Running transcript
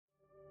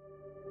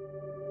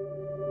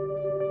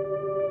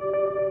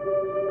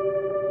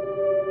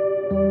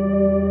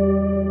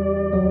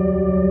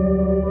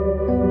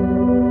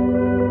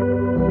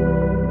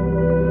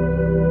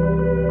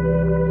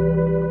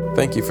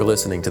Thank you for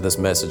listening to this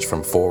message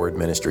from Forward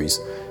Ministries.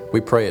 We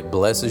pray it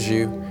blesses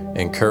you,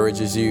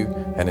 encourages you,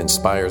 and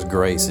inspires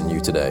grace in you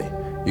today.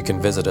 You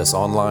can visit us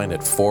online at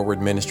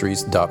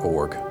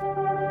forwardministries.org.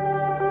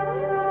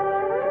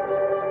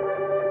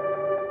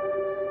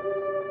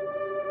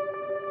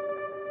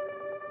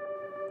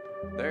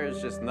 There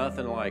is just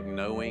nothing like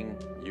knowing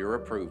your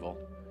approval,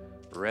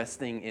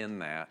 resting in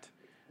that,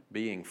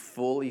 being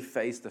fully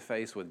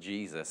face-to-face with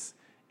Jesus,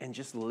 and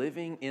just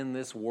living in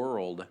this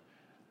world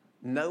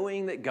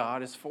knowing that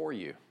God is for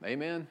you.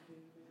 Amen?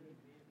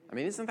 I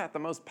mean, isn't that the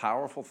most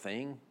powerful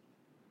thing?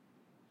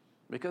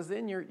 Because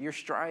then your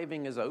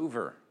striving is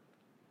over.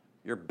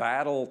 Your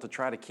battle to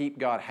try to keep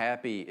God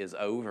happy is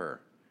over.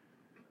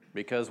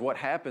 Because what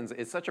happens,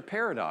 it's such a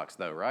paradox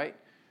though, right?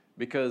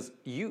 Because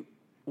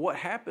what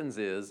happens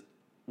is,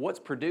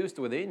 what's produced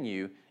within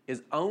you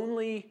is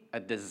only a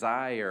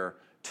desire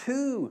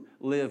to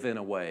live in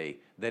a way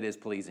that is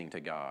pleasing to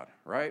God,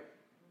 right?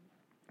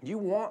 You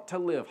want to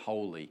live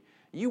holy.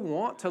 You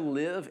want to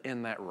live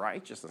in that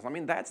righteousness. I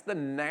mean, that's the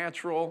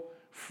natural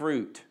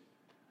fruit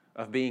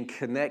of being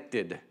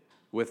connected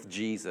with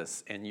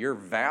Jesus and your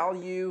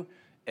value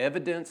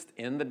evidenced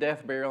in the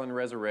death, burial, and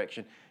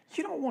resurrection.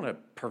 You don't want to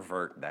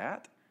pervert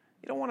that.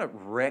 You don't want to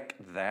wreck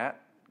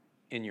that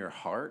in your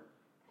heart.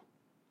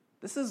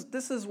 This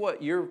is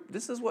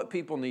what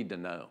people need to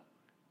know.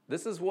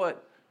 This is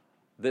what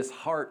this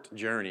heart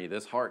journey,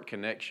 this heart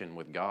connection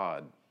with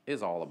God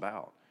is all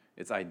about.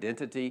 It's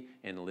identity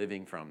and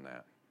living from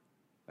that.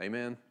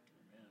 Amen?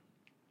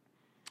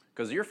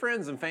 Because your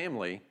friends and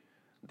family,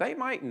 they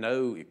might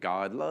know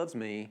God loves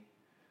me,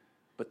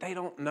 but they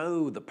don't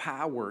know the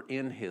power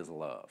in His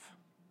love.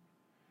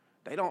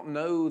 They don't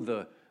know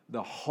the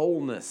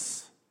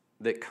wholeness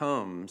that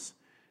comes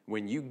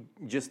when you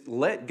just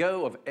let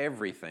go of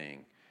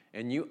everything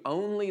and you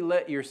only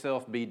let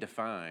yourself be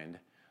defined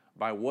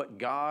by what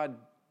God,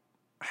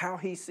 how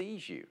He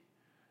sees you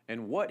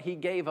and what He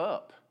gave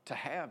up to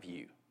have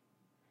you.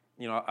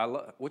 You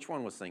know, which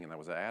one was singing that?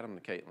 Was it Adam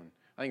and Caitlin?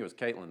 I think it was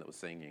Caitlin that was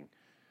singing.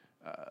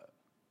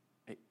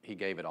 He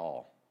gave it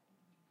all.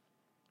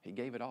 He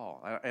gave it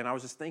all. And I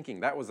was just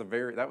thinking, that was a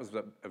very, I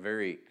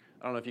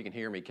don't know if you can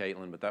hear me,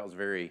 Caitlin, but that was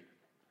very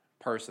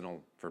personal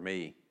for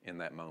me in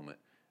that moment.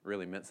 It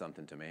really meant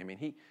something to me. I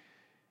mean,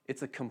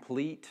 it's a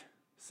complete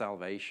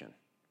salvation.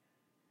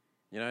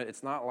 You know,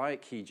 it's not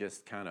like He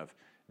just kind of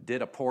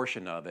did a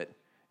portion of it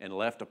and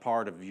left a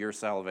part of your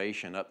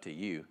salvation up to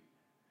you.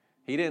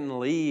 He didn't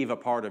leave a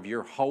part of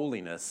your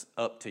holiness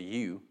up to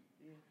you.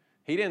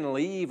 He didn't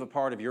leave a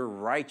part of your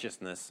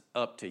righteousness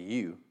up to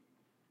you.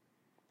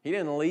 He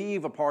didn't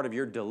leave a part of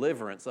your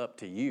deliverance up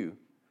to you.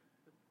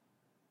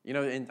 You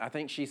know, and I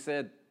think she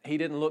said He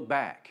didn't look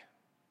back.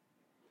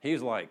 He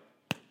was like,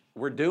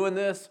 we're doing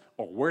this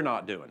or we're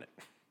not doing it.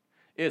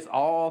 It's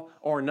all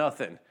or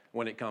nothing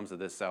when it comes to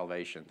this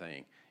salvation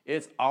thing.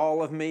 It's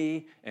all of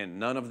me and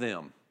none of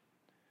them.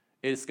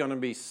 It's going to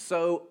be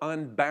so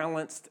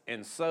unbalanced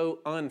and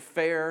so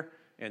unfair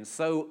and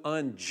so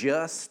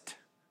unjust.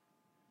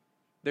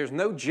 There's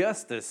no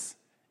justice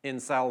in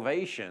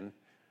salvation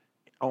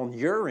on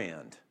your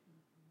end.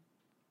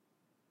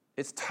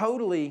 It's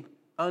totally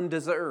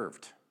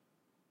undeserved.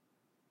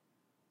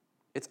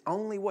 It's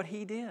only what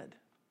He did.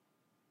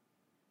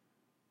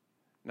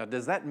 Now,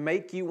 does that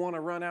make you want to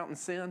run out and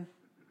sin?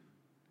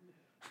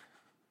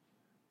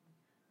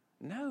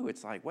 No,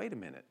 it's like, wait a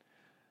minute.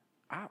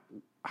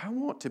 I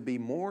want to be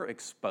more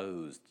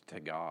exposed to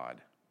God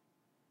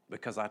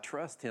because I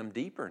trust Him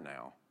deeper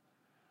now.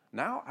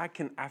 Now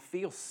I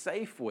feel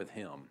safe with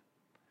Him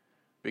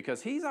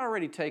because He's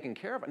already taken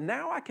care of it.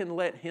 Now I can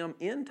let Him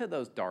into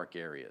those dark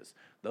areas,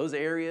 those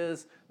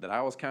areas that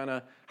I was kind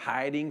of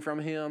hiding from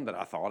Him, that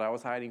I thought I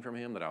was hiding from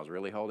Him, that I was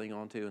really holding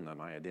on to, and that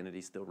my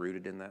identity's still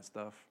rooted in that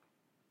stuff.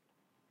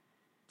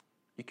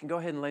 You can go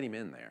ahead and let Him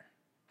in there.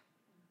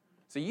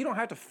 So you don't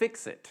have to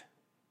fix it.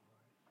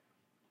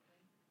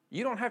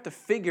 You don't have to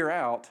figure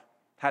out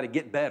how to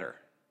get better.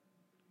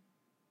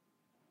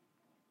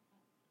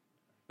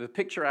 The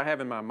picture I have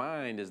in my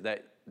mind is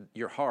that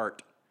your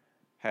heart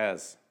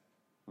has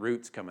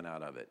roots coming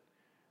out of it.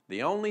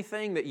 The only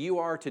thing that you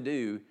are to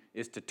do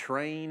is to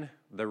train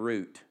the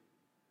root,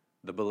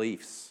 the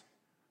beliefs,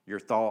 your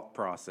thought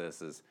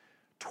processes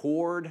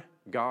toward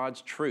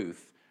God's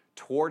truth,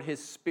 toward His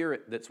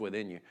Spirit that's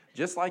within you.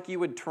 Just like you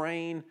would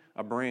train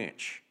a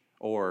branch,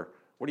 or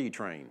what do you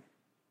train?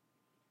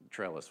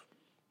 Trellis,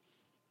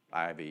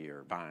 ivy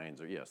or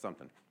vines or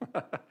something.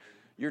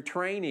 You're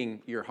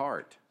training your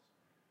heart.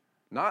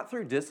 Not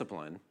through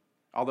discipline,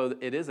 although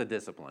it is a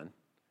discipline,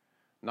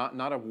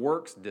 not a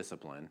works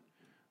discipline,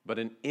 but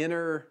an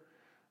inner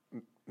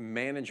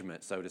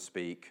management, so to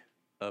speak,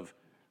 of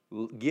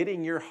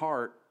getting your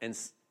heart and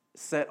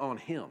set on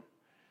Him,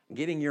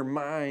 getting your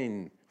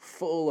mind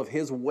full of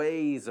His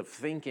ways of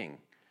thinking.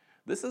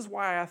 This is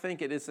why I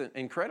think it is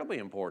incredibly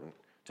important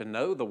to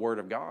know the Word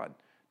of God,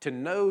 to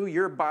know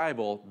your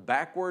Bible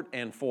backward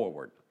and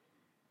forward.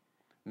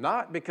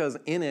 Not because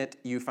in it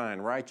you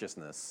find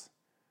righteousness,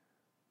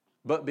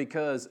 but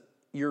because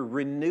you're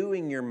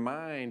renewing your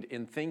mind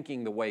in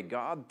thinking the way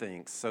God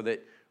thinks so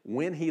that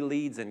when he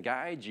leads and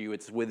guides you,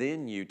 it's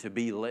within you to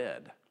be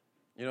led.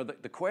 You know,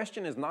 the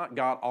question is not,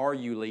 God, are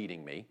you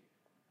leading me?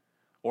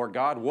 Or,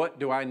 God, what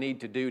do I need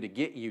to do to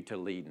get you to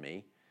lead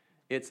me?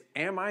 It's,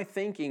 am I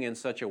thinking in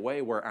such a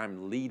way where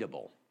I'm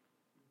leadable?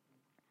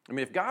 I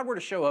mean, if God were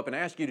to show up and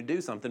ask you to do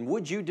something,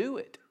 would you do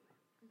it?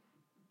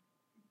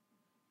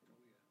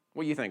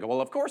 Well, you think,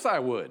 well, of course I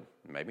would.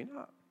 Maybe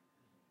not.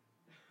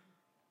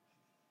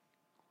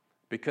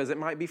 Because it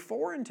might be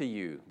foreign to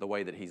you, the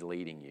way that he's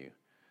leading you.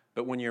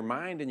 But when your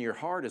mind and your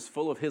heart is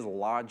full of his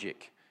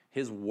logic,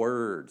 his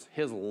words,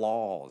 his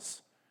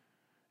laws,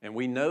 and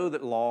we know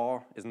that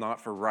law is not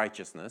for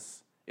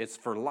righteousness, it's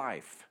for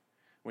life.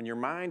 When your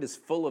mind is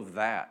full of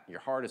that, your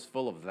heart is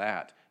full of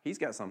that, he's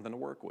got something to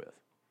work with.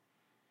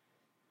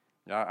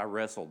 I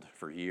wrestled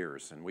for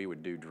years, and we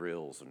would do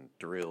drills and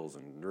drills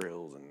and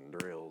drills and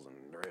drills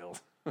and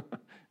drills.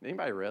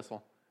 Anybody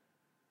wrestle?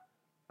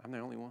 I'm the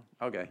only one.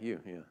 Okay, you,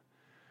 yeah.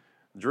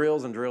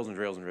 Drills and drills and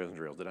drills and drills and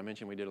drills. Did I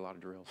mention we did a lot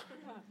of drills?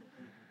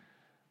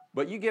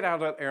 But you get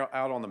out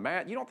on the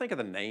mat, you don't think of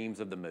the names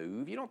of the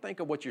move. You don't think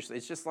of what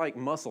it's just like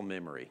muscle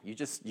memory. You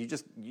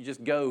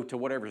just go to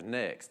whatever's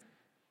next.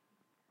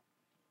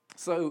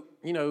 So,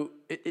 you know,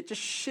 it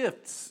just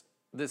shifts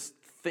this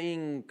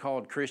thing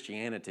called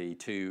Christianity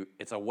to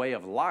it's a way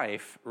of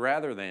life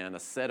rather than a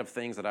set of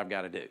things that I've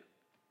got to do,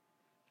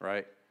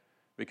 right?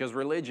 Because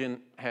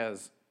religion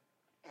has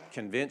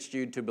convinced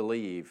you to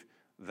believe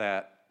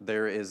that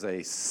there is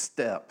a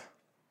step,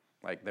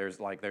 like there's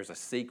a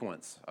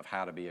sequence of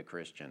how to be a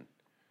Christian,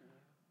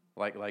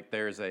 like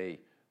there's a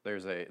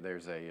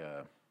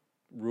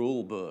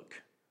rule book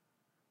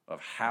of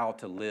how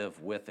to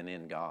live with and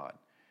in God.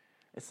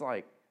 It's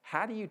like,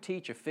 how do you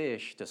teach a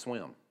fish to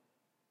swim?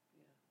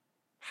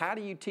 How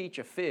do you teach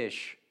a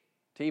fish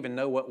to even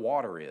know what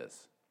water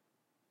is?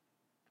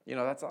 You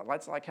know,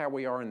 that's like how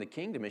we are in the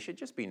kingdom. It should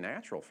just be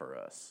natural for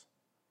us.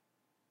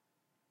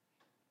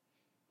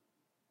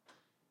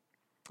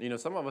 You know,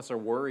 some of us are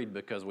worried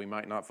because we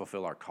might not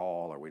fulfill our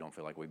call, or we don't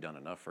feel like we've done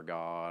enough for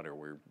God, or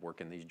we're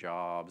working these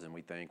jobs and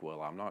we think,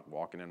 well, I'm not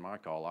walking in my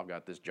call. I've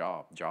got this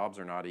job. Jobs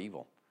are not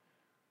evil.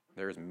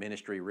 There's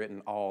ministry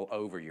written all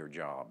over your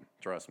job.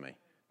 Trust me.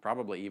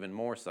 Probably even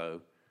more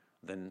so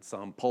than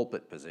some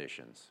pulpit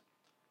positions.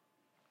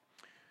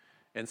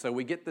 And so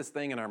we get this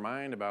thing in our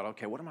mind about,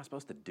 okay, what am I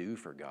supposed to do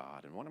for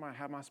God? And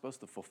how am I supposed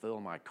to fulfill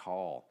my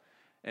call?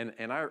 And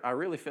I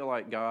really feel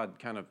like God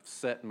kind of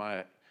set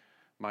my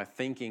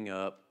thinking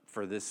up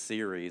for this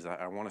series.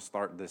 I want to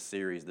start this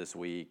series this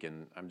week,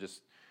 and I'm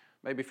just,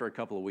 maybe for a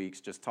couple of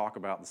weeks, just talk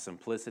about the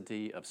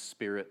simplicity of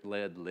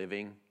Spirit-led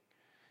living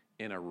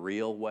in a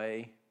real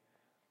way.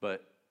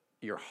 But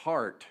your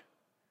heart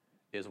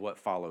is what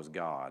follows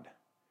God.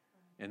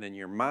 And then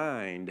your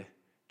mind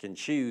can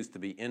choose to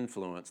be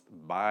influenced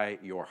by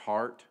your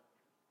heart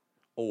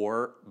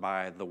or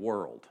by the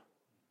world.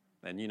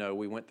 And, you know,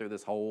 we went through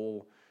this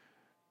whole...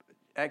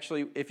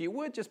 Actually, if you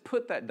would just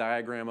put that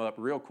diagram up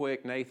real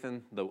quick,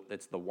 Nathan.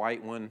 It's the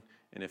white one,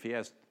 and if he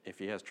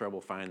has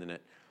trouble finding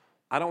it,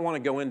 I don't want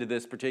to go into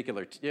this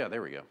particular. Yeah,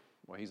 there we go.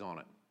 Well, he's on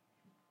it.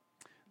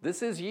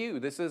 This is you.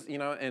 This is, you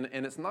know, and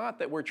it's not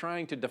that we're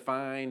trying to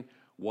define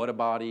what a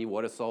body,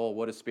 what a soul,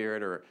 what a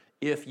spirit, or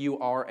if you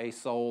are a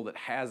soul that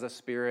has a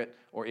spirit,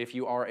 or if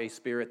you are a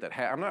spirit that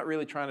I'm not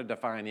really trying to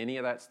define any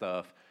of that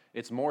stuff.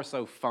 It's more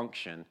so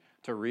function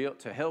to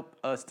help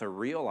us to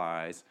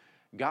realize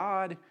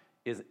God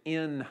is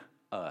in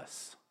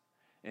us,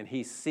 and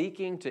he's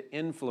seeking to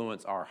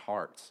influence our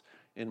hearts.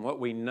 And what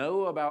we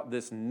know about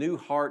this new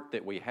heart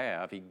that we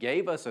have, he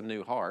gave us a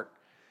new heart,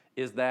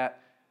 is that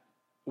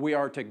we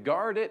are to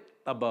guard it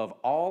above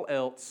all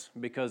else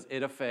because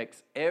it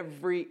affects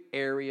every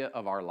area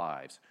of our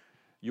lives.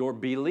 Your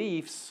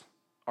beliefs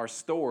are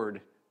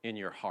stored in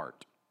your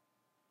heart.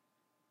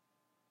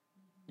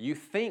 You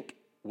think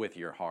with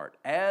your heart.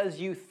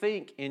 As you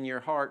think in your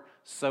heart,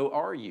 so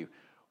are you.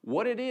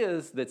 What it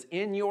is that's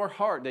in your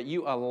heart that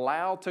you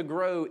allow to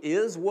grow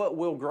is what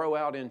will grow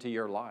out into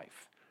your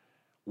life.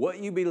 What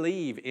you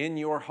believe in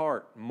your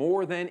heart,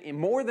 more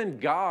than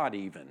God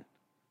even,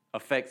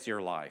 affects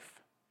your life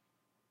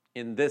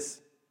in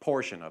this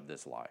portion of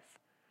this life.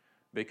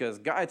 Because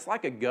God, it's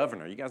like a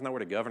governor. You guys know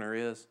what a governor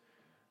is?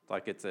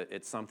 Like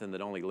it's something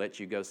that only lets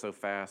you go so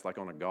fast, like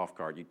on a golf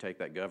cart. You take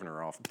that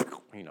governor off,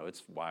 you know,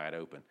 it's wide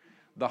open.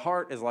 The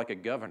heart is like a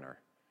governor.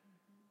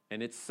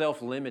 And it's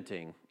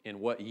self-limiting in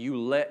what you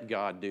let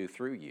God do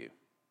through you.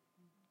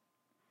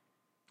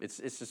 It's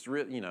just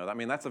real, you know. I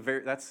mean, that's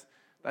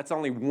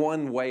only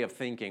one way of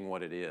thinking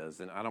what it is.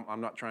 And I'm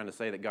not trying to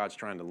say that God's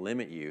trying to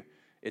limit you.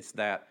 It's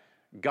that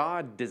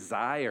God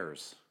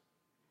desires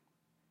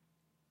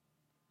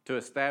to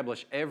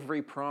establish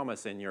every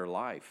promise in your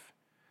life,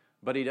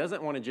 but He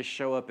doesn't want to just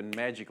show up and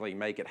magically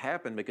make it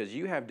happen because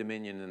you have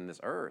dominion in this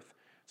earth.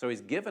 So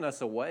He's given us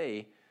a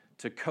way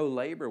to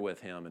co-labor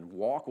with Him and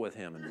walk with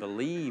Him and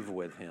believe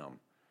with Him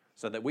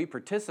so that we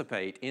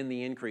participate in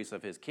the increase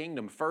of His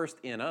kingdom, first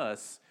in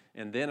us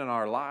and then in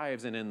our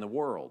lives and in the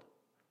world.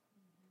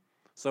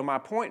 So my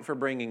point for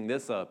bringing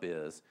this up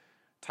is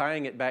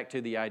tying it back to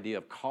the idea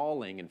of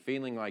calling and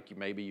feeling like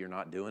maybe you're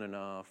not doing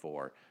enough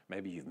or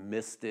maybe you've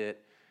missed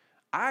it.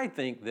 I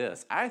think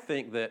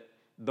that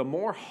the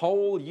more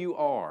whole you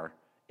are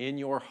in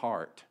your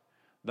heart,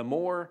 the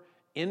more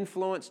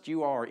influenced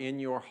you are in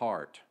your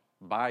heart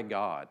by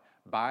God,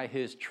 by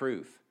His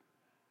truth,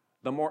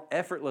 the more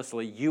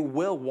effortlessly you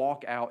will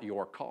walk out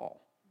your call.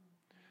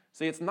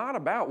 See, it's not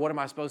about what am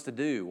I supposed to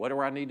do? What do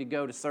I need to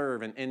go to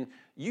serve? And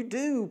you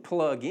do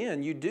plug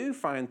in. You do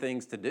find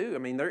things to do. I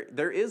mean,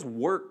 there is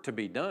work to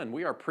be done.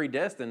 We are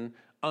predestined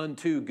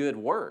unto good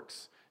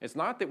works. It's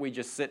not that we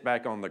just sit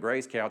back on the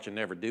grace couch and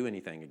never do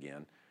anything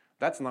again.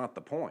 That's not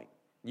the point.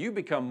 You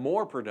become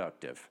more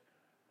productive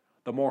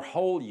the more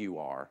whole you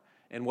are.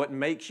 And what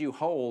makes you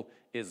whole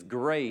is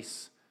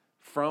grace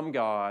from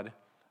God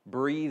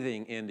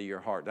breathing into your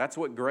heart. That's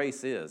what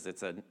grace is.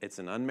 It's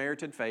an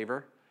unmerited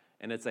favor,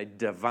 and it's a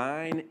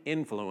divine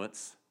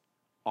influence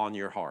on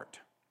your heart.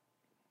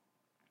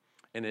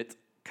 And it's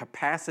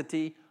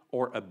capacity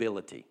or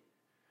ability.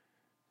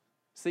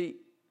 See,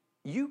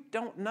 you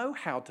don't know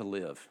how to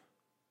live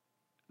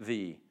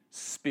the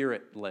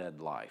Spirit-led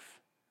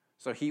life.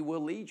 So He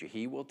will lead you.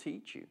 He will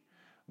teach you.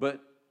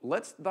 But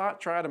let's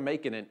not try to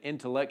make it an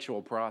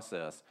intellectual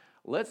process.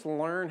 Let's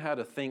learn how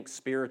to think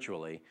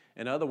spiritually.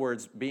 In other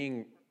words,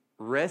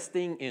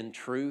 resting in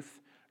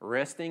truth,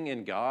 resting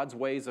in God's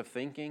ways of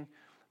thinking,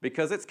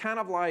 because it's kind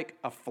of like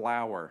a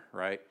flower,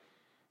 right?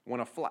 What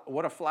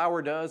a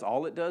flower does,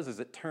 all it does is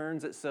it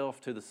turns itself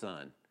to the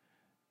sun.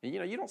 And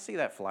you don't see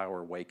that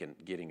flower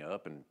getting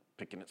up and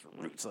picking its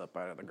roots up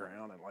out of the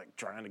ground and like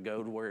trying to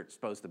go to where it's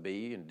supposed to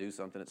be and do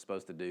something it's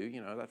supposed to do.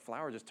 That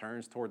flower just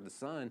turns toward the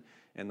sun,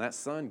 and that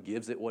sun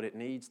gives it what it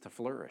needs to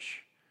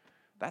flourish.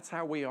 That's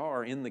how we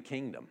are in the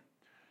kingdom.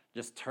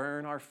 Just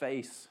turn our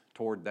face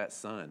toward that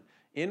sun,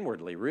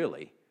 inwardly,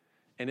 really,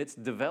 and it's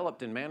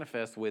developed and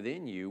manifest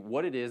within you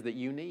what it is that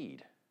you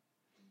need.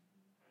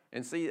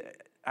 And see,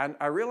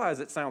 I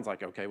realize it sounds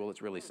like, okay, well,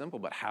 it's really simple,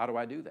 but how do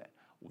I do that?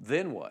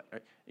 Then what?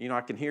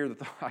 I can hear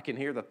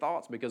the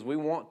thoughts because we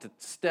want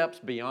steps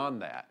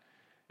beyond that.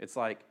 It's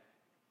like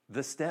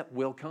the step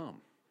will come.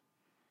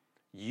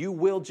 You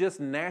will just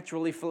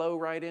naturally flow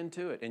right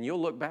into it, and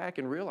you'll look back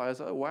and realize,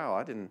 oh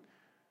wow,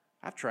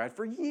 I've tried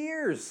for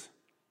years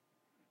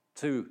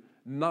to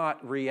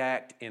not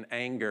react in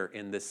anger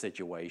in this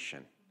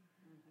situation.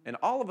 And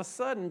all of a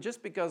sudden,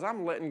 just because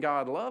I'm letting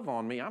God love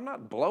on me, I'm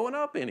not blowing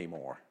up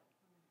anymore.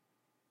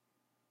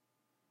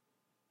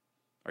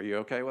 Are you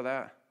okay with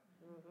that?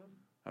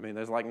 I mean,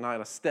 there's like not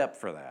a step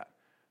for that.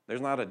 There's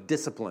not a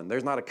discipline.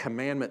 There's not a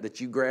commandment that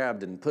you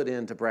grabbed and put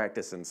into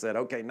practice and said,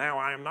 okay, now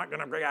I am not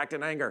going to react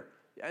in anger.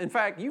 In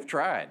fact, you've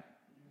tried.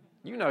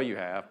 You know you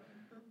have.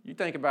 You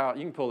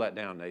can pull that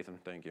down, Nathan.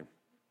 Thank you.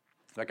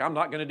 Like, I'm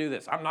not going to do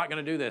this. I'm not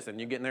going to do this. And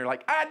you get in there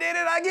like, I did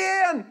it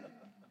again.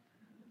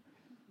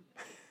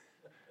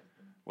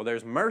 Well,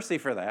 there's mercy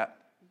for that.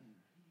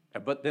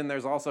 But then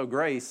there's also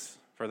grace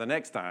for the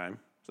next time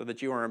so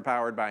that you are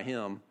empowered by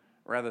Him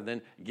rather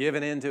than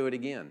giving into it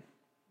again.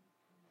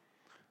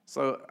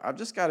 So I've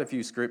just got a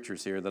few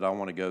scriptures here that I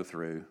want to go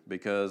through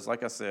because,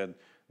 like I said,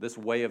 this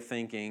way of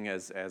thinking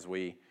as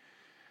we,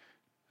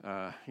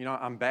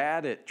 I'm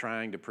bad at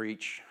trying to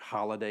preach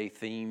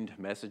holiday-themed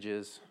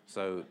messages.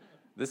 So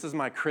this is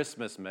my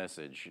Christmas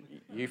message.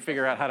 You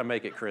figure out how to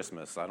make it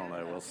Christmas. I don't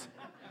know.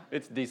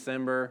 It's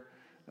December.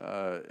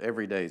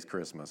 Every day is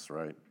Christmas,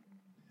 right?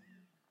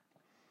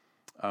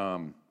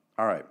 All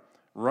right.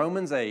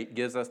 Romans 8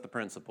 gives us the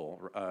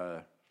principle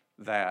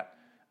that,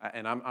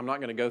 and I'm not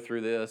going to go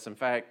through this. In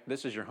fact,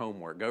 this is your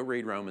homework. Go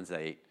read Romans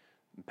 8.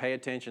 Pay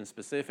attention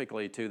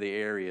specifically to the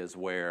areas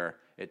where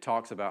it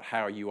talks about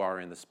how you are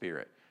in the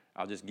Spirit.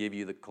 I'll just give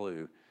you the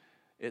clue.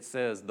 It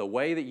says, the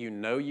way that you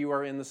know you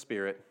are in the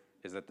Spirit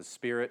is that the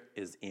Spirit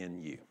is in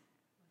you.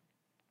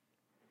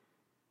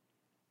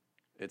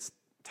 It's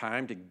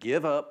time to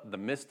give up the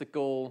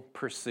mystical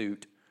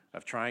pursuit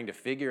of trying to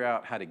figure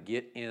out how to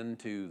get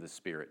into the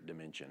Spirit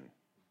dimension,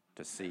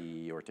 to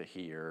see or to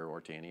hear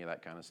or to any of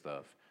that kind of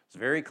stuff. It's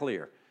very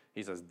clear.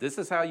 He says, this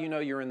is how you know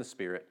you're in the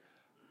Spirit,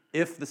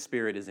 if the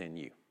Spirit is in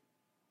you.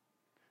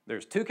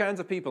 There's two kinds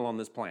of people on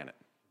this planet.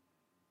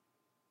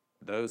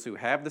 Those who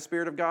have the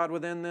Spirit of God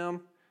within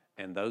them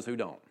and those who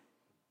don't.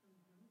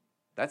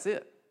 That's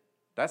it.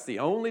 That's the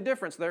only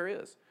difference there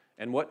is.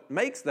 And what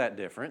makes that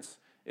difference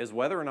is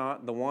whether or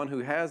not the one who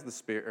has the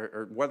Spirit,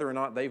 or whether or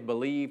not they've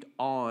believed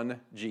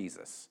on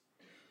Jesus.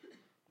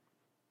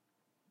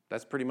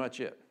 That's pretty much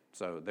it.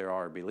 So there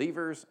are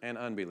believers and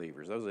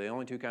unbelievers. Those are the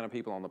only two kind of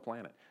people on the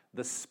planet.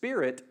 The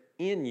Spirit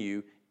in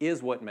you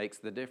is what makes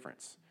the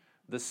difference.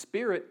 The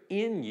Spirit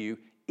in you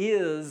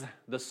is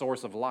the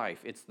source of life.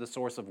 It's the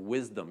source of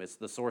wisdom. It's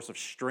the source of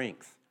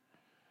strength.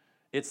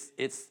 It's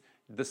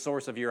the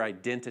source of your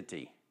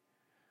identity.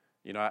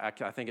 I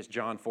think it's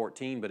John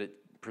 14, but it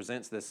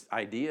presents this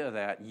idea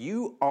that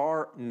you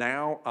are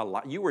now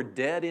alive. You were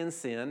dead in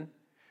sin.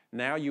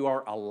 Now you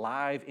are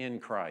alive in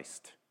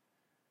Christ.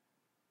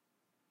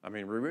 I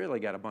mean, we really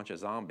got a bunch of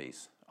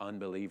zombies,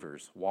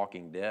 unbelievers,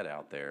 walking dead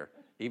out there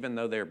even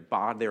though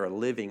they're a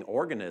living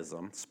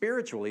organism,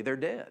 spiritually they're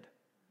dead.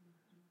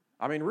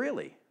 I mean,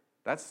 really,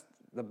 that's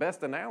the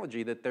best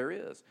analogy that there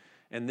is.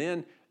 And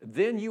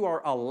then you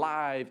are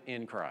alive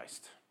in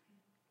Christ.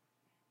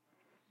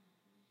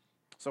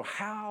 So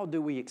how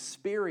do we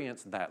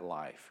experience that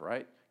life,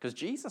 right? Because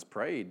Jesus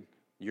prayed,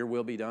 your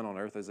will be done on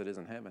earth as it is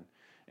in heaven.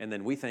 And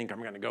then we think,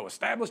 I'm going to go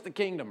establish the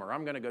kingdom, or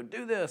I'm going to go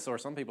do this, or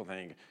some people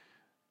think,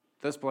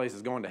 this place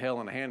is going to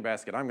hell in a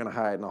handbasket, I'm going to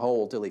hide in a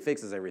hole till he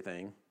fixes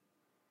everything.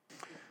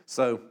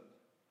 So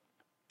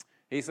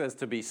he says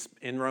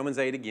in Romans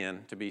 8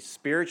 again, to be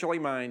spiritually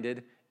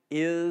minded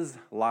is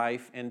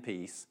life and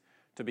peace.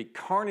 To be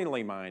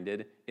carnally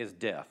minded is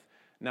death.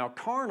 Now,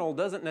 carnal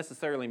doesn't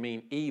necessarily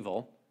mean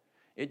evil.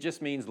 It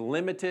just means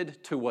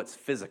limited to what's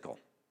physical.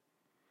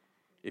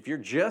 If you're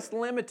just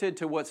limited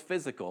to what's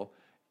physical,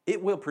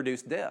 it will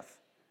produce death.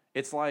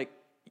 It's like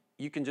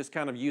you can just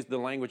kind of use the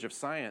language of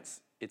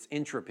science. It's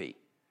entropy.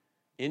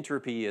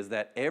 Entropy is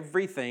that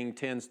everything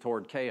tends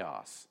toward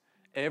chaos.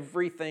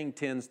 Everything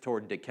tends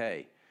toward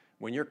decay.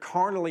 When you're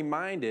carnally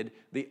minded,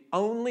 the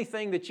only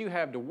thing that you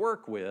have to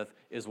work with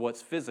is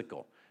what's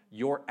physical.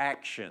 Your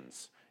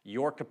actions,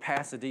 your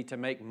capacity to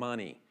make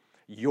money,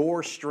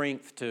 your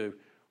strength to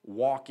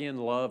walk in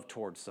love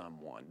towards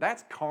someone.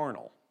 That's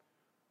carnal.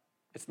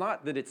 It's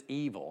not that it's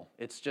evil.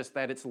 It's just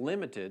that it's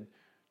limited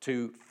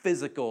to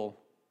physical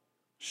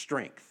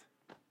strength.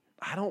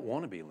 I don't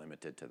want to be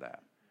limited to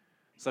that.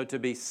 So to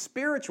be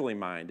spiritually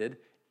minded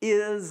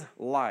is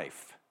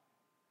life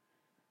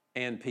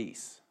and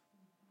peace.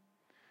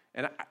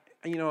 And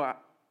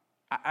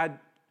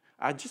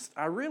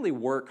I really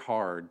work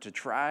hard to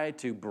try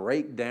to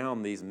break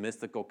down these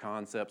mystical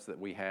concepts that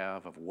we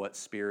have of what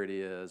spirit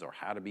is or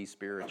how to be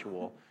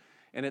spiritual.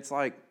 And it's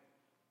like,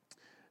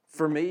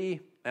 for me,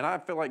 and I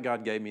feel like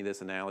God gave me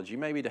this analogy,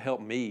 maybe to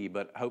help me,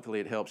 but hopefully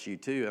it helps you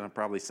too, and I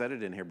probably said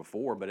it in here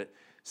before, but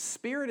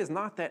spirit is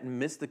not that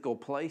mystical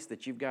place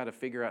that you've got to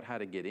figure out how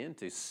to get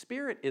into.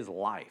 Spirit is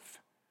life.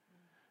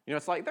 You know,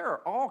 it's like there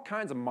are all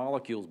kinds of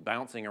molecules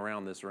bouncing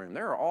around this room.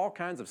 There are all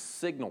kinds of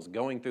signals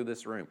going through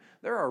this room.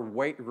 There are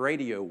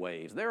radio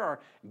waves. There are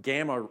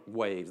gamma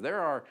waves. There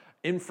are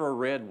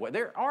infrared waves.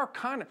 There are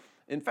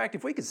in fact,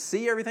 if we could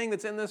see everything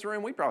that's in this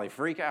room, we'd probably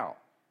freak out.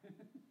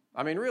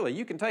 I mean, really,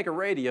 you can take a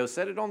radio,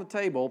 set it on the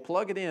table,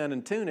 plug it in,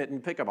 and tune it,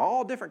 and pick up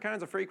all different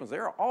kinds of frequencies.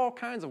 There are all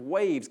kinds of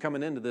waves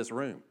coming into this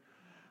room.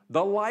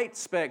 The light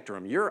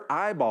spectrum, your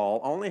eyeball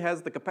only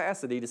has the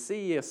capacity to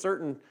see a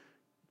certain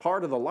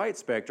part of the light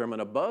spectrum,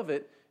 and above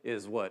it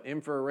is what?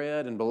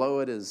 Infrared, and below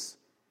it is,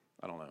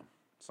 I don't know,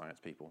 science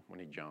people. We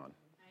need John.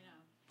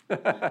 I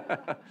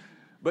know.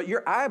 But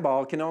your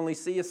eyeball can only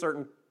see a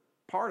certain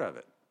part of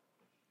it.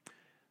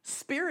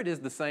 Spirit is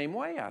the same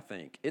way, I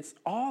think. It's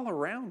all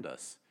around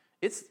us.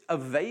 It's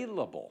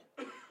available.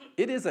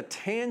 It is a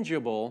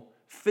tangible,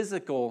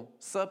 physical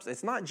substance.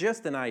 It's not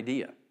just an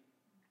idea.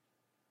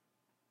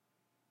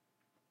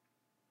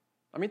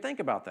 I mean, think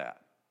about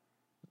that.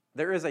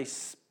 There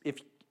is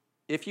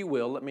if you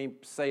will, let me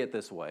say it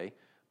this way,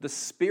 the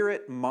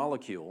spirit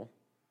molecule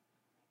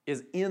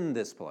is in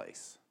this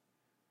place.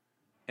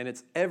 And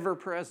it's ever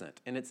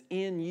present, and it's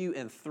in you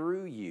and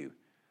through you.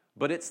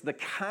 But it's the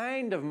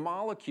kind of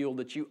molecule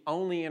that you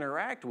only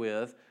interact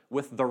with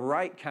the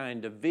right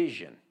kind of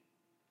vision.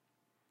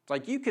 It's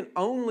like you can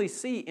only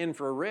see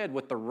infrared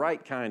with the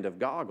right kind of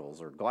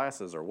goggles or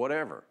glasses or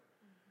whatever.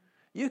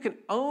 You can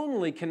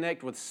only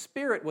connect with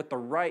spirit with the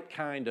right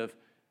kind of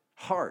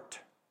heart.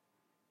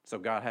 So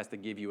God has to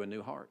give you a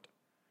new heart.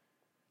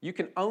 You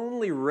can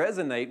only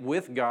resonate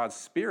with God's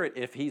Spirit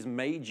if He's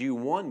made you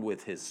one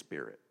with His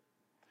Spirit.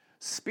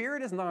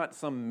 Spirit is not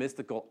some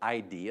mystical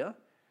idea.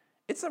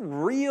 It's a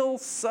real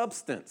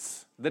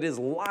substance that is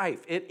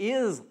life. It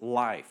is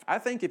life. I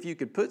think if you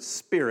could put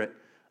spirit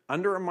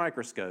under a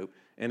microscope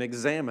and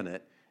examine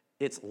it,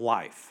 it's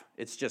life.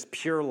 It's just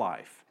pure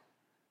life.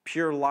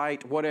 Pure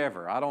light,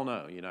 whatever. I don't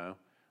know, you know.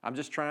 I'm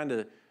just trying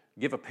to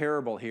give a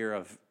parable here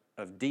of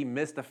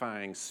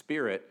demystifying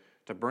spirit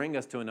to bring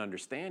us to an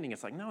understanding.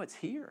 It's like, no, it's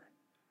here.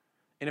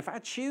 And if I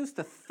choose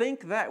to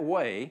think that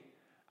way,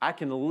 I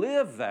can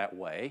live that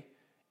way,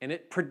 and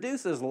it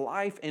produces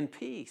life and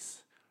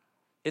peace.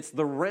 It's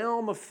the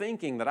realm of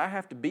thinking that I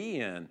have to be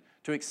in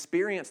to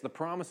experience the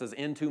promises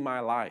into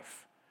my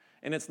life.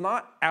 And it's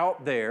not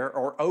out there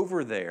or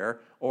over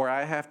there, or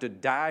I have to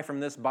die from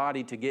this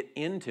body to get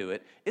into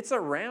it. It's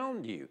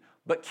around you.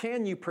 But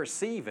can you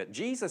perceive it?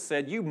 Jesus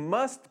said you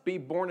must be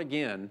born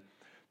again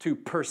to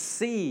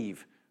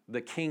perceive the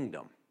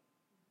kingdom.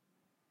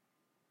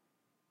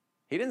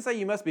 He didn't say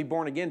you must be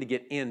born again to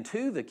get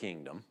into the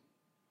kingdom.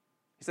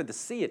 He said to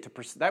see it.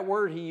 That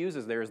word he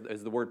uses there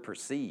is the word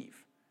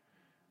perceive.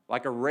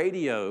 Like a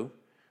radio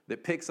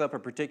that picks up a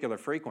particular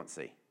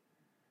frequency.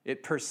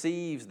 It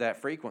perceives that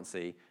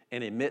frequency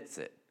and emits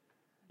it.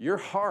 Your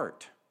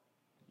heart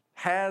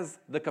has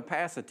the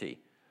capacity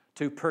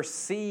to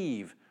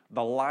perceive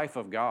the life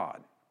of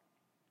God.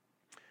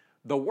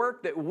 The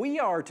work that we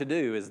are to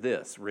do is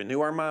this: renew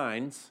our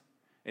minds,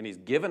 and He's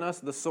given us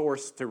the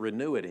source to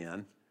renew it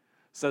in,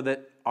 so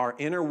that our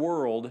inner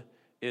world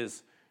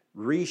is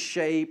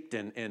reshaped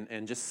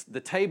and just the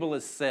table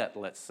is set,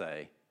 let's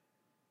say,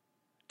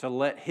 to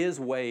let his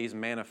ways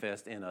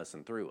manifest in us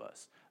and through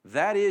us.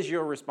 That is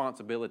your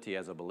responsibility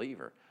as a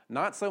believer.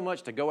 Not so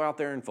much to go out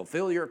there and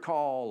fulfill your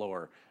call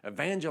or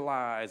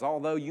evangelize,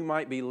 although you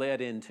might be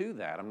led into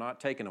that. I'm not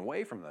taking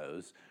away from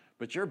those.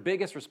 But your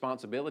biggest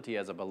responsibility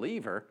as a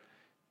believer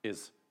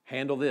is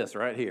handle this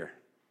right here.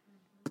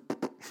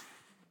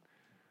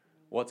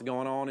 What's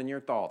going on in your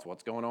thoughts?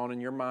 What's going on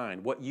in your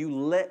mind? What you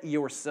let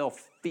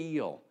yourself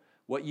feel?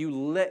 What you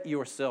let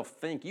yourself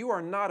think? You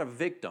are not a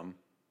victim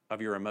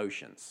of your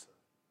emotions.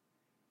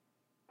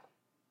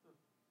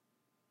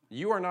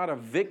 You are not a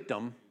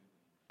victim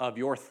of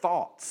your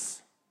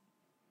thoughts.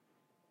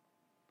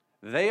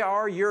 They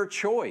are your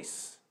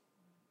choice.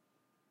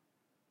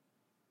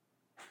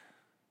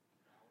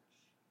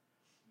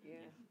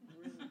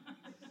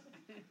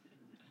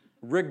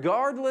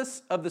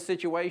 Regardless of the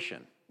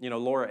situation. You know,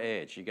 Laura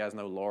Edge, you guys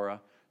know Laura.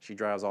 She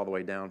drives all the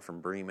way down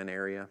from Bremen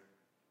area.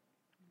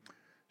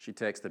 She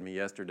texted me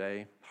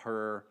yesterday.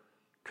 Her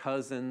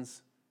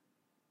cousin's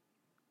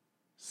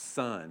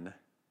son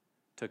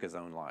took his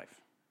own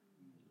life.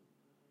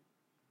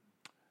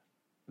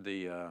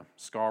 The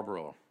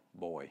Scarborough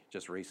boy,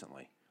 just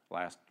recently,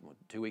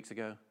 2 weeks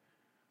ago,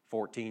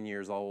 14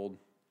 years old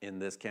in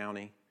this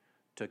county,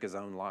 took his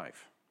own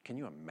life. Can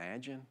you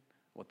imagine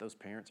what those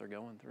parents are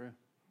going through?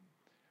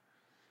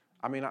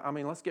 I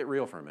mean, let's get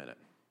real for a minute.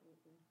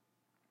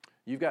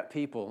 You've got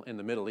people in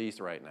the Middle East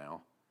right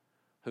now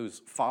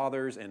whose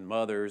fathers and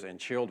mothers and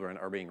children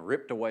are being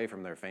ripped away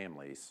from their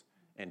families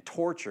and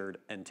tortured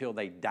until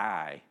they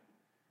die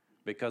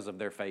because of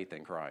their faith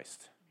in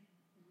Christ.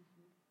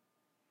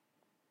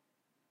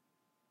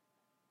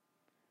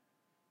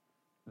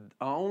 The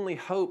only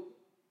hope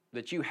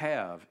that you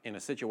have in a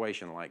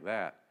situation like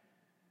that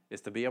is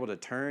to be able to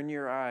turn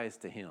your eyes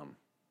to Him,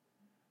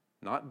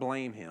 not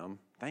blame Him.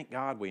 Thank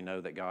God we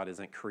know that God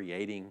isn't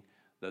creating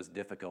those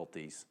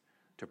difficulties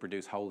to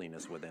produce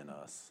holiness within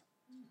us.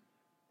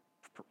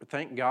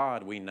 Thank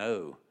God we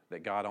know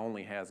that God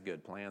only has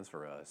good plans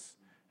for us.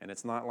 And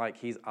it's not like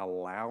He's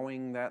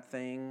allowing that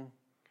thing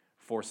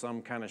for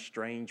some kind of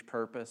strange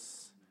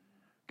purpose.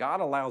 God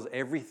allows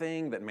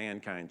everything that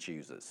mankind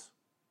chooses.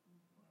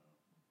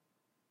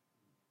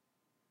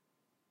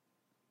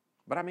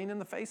 But I mean, in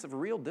the face of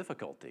real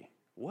difficulty,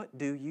 what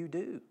do you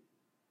do?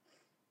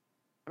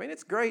 I mean,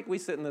 it's great. We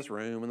sit in this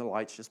room and the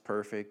light's just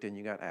perfect, and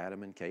you got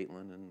Adam and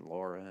Caitlin and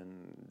Laura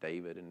and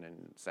David and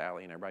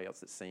Sally and everybody else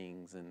that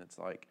sings, and it's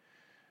like,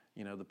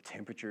 you know, the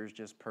temperature's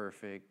just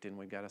perfect, and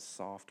we got a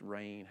soft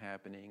rain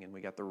happening, and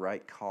we got the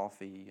right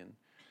coffee, and,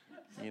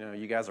 you know,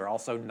 you guys are all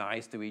so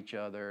nice to each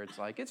other. It's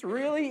like, it's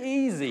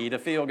really easy to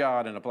feel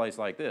God in a place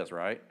like this,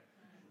 right?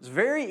 It's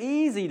very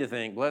easy to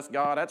think, bless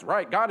God, that's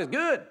right, God is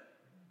good.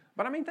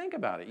 But I mean, think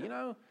about it, you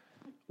know,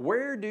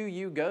 where do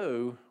you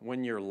go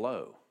when you're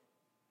low?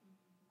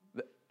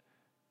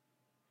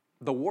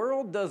 The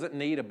world doesn't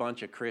need a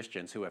bunch of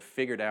Christians who have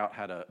figured out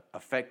how to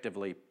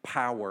effectively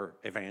power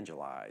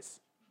evangelize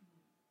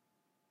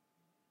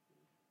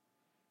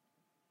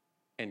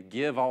and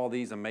give all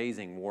these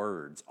amazing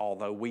words,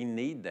 although we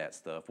need that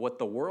stuff. What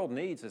the world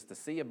needs is to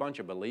see a bunch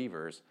of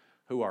believers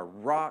who are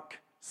rock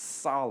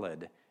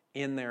solid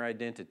in their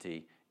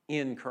identity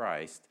in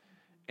Christ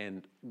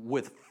and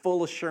with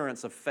full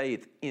assurance of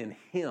faith in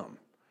Him.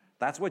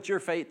 That's what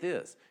your faith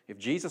is. If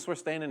Jesus were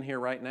standing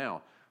here right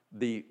now,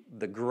 the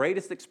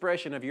greatest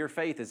expression of your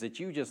faith is that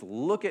you just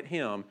look at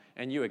Him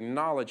and you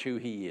acknowledge who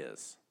He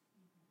is.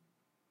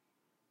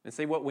 And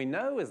see, what we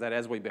know is that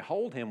as we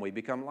behold Him, we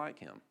become like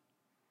Him.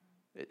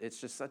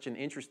 It's just such an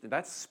interesting,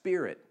 that's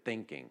spirit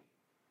thinking.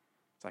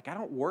 It's like, I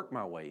don't work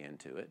my way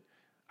into it.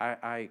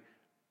 I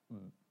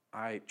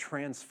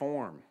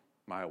transform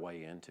my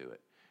way into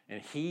it.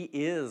 And He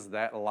is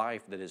that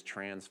life that is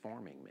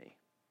transforming me.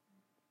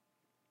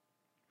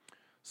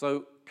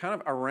 So kind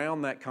of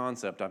around that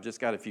concept, I've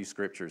just got a few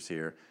scriptures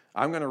here.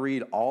 I'm going to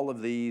read all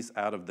of these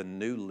out of the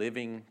New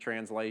Living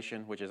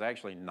Translation, which is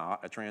actually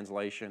not a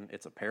translation.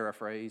 It's a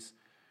paraphrase.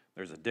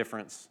 There's a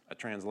difference. A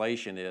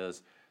translation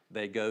is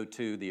they go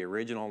to the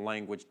original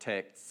language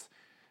texts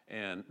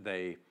and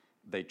they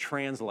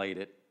translate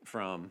it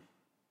from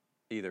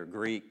either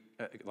Greek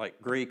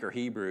or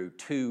Hebrew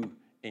to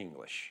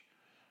English.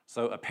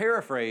 So a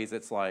paraphrase,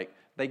 it's like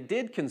they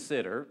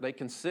consider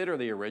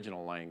the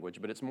original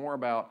language, but it's more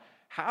about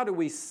how do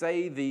we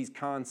say these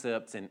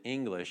concepts in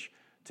English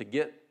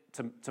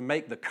to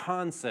make the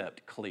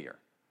concept clear?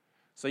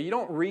 So you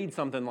don't read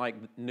something like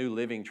New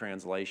Living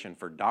Translation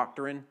for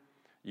doctrine.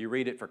 You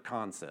read it for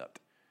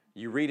concept.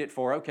 You read it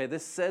for, okay,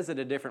 this says it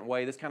a different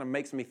way. This kind of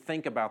makes me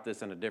think about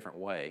this in a different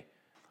way.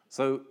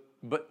 So,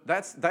 but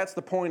that's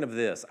the point of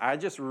this. I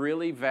just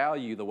really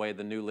value the way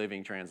the New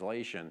Living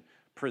Translation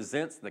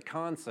presents the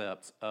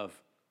concepts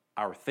of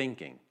our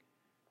thinking.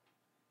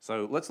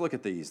 So let's look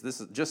at these.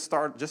 This is just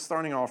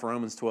starting off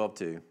Romans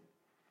 12:2.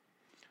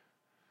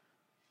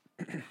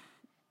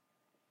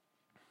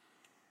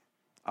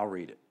 I'll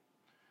read it.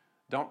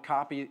 Don't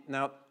copy.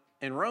 Now,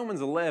 in Romans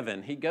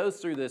 11,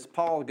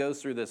 Paul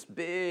goes through this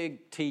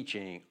big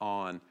teaching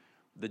on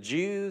The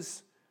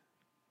Jews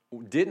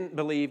didn't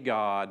believe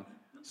God,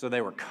 so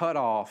they were cut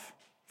off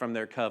from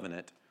their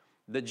covenant.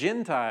 The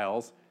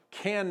Gentiles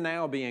can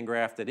now be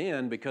engrafted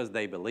in because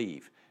they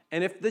believe.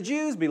 And if the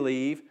Jews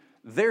believe,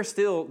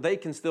 they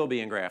can still be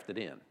engrafted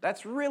in.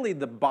 That's really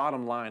the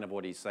bottom line of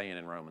what he's saying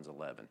in Romans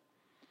 11.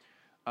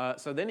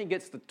 So then he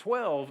gets to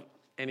 12,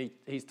 and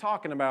he's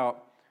talking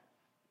about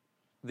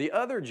the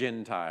other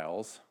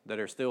Gentiles that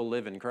are still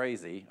living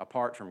crazy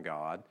apart from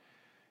God.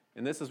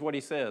 And this is what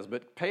he says,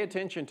 but pay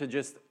attention to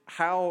just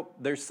how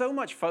there's so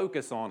much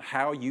focus on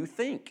how you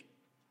think,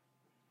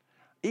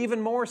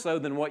 even more so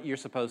than what you're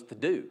supposed to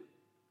do.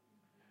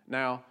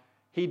 Now,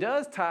 he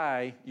does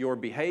tie your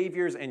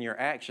behaviors and your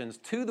actions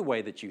to the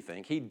way that you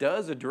think. He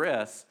does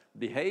address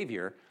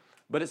behavior,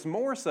 but it's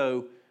more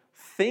so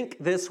think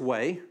this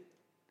way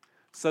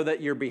so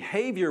that your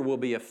behavior will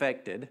be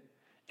affected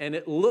and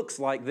it looks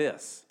like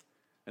this.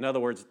 In other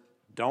words,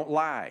 don't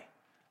lie,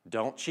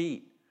 don't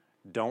cheat,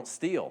 don't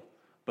steal.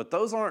 But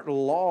those aren't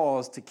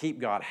laws to keep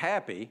God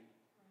happy.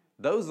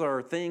 Those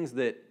are things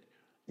that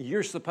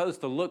you're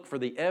supposed to look for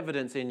the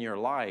evidence in your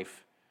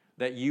life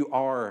that you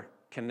are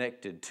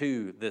connected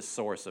to this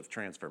source of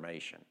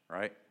transformation,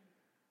 right?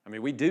 I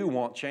mean, we do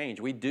want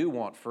change. We do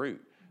want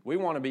fruit. We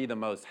want to be the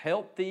most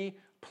healthy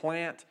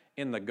plant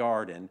in the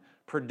garden,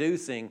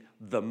 producing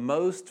the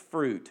most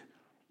fruit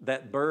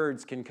that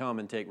birds can come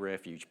and take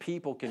refuge.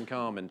 People can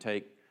come and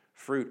take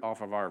fruit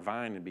off of our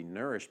vine and be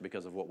nourished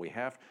because of what we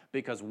have,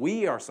 because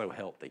we are so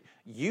healthy.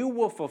 You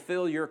will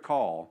fulfill your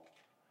call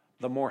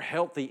the more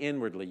healthy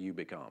inwardly you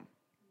become.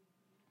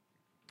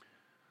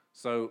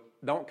 So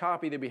don't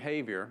copy the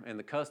behavior and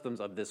the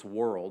customs of this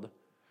world.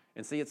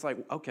 And see, it's like,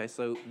 okay,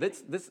 so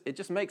this it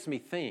just makes me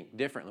think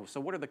differently. So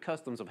what are the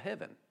customs of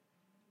heaven?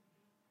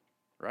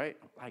 Right?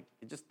 Like,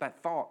 just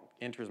that thought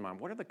enters my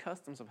mind. What are the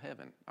customs of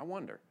heaven? I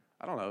wonder.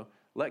 I don't know.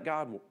 Let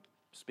God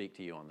speak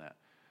to you on that.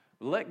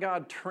 Let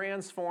God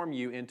transform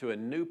you into a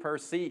new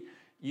person. See,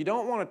 you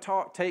don't want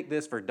to take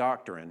this for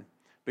doctrine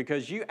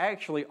because you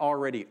actually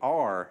already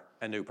are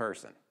a new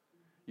person.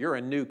 You're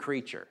a new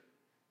creature.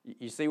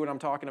 You see what I'm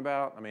talking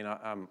about? I mean,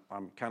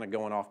 I'm kind of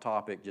going off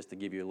topic just to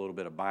give you a little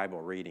bit of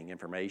Bible reading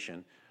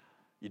information.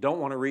 You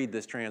don't want to read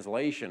this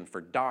translation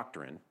for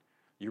doctrine.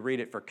 You read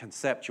it for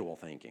conceptual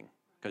thinking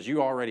because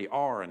you already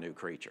are a new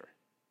creature.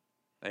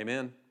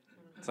 Amen?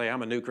 Say,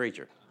 I'm a new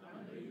creature.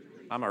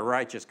 I'm a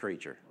righteous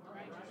creature.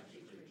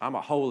 I'm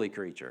a holy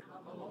creature.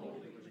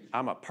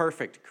 I'm a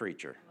perfect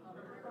creature.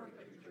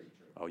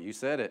 Oh, you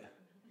said it.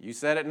 You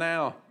said it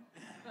now.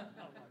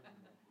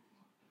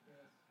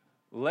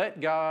 Let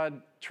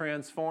God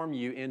transform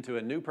you into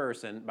a new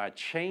person by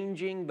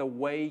changing the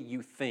way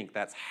you think.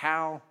 That's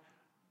how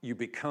you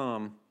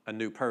become a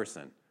new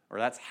person, or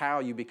that's how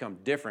you become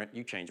different.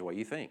 You change the way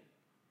you think.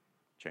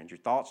 Change your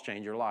thoughts,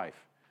 change your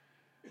life.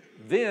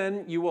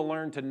 Then you will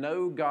learn to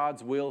know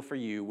God's will for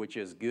you, which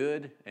is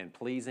good and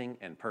pleasing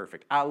and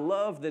perfect. I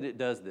love that it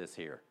does this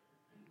here.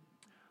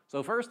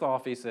 So first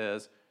off, he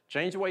says,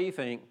 change the way you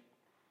think.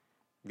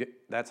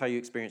 That's how you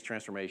experience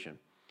transformation.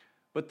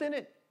 But then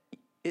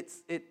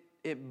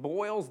it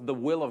boils the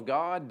will of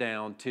God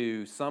down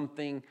to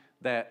something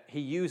that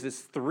he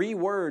uses 3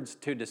 words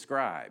to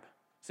describe.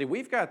 See,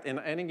 we've got, and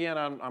again,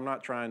 I'm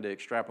not trying to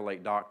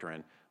extrapolate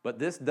doctrine, but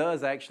this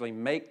does actually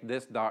make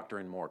this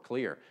doctrine more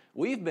clear.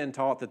 We've been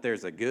taught that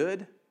there's a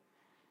good,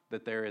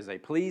 that there is a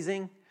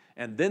pleasing,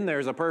 and then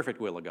there's a perfect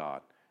will of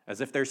God.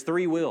 As if there's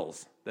 3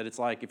 wills, that it's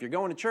like if you're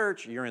going to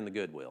church, you're in the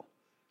good will.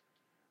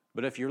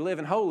 But if you're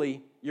living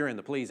holy, you're in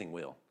the pleasing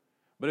will.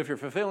 But if you're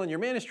fulfilling your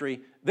ministry,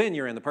 then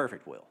you're in the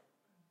perfect will.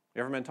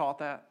 You ever been taught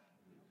that?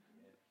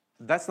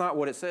 That's not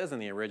what it says in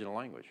the original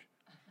language.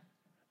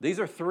 These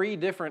are 3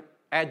 different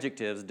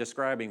adjectives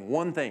describing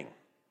one thing,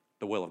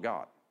 the will of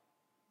God.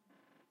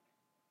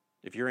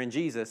 If you're in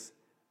Jesus,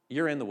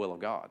 you're in the will of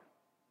God.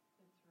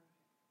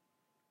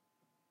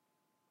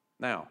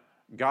 Now,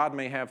 God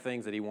may have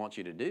things that he wants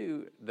you to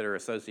do that are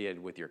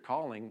associated with your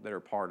calling, that are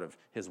part of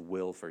his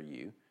will for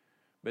you.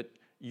 But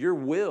your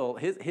will,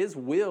 his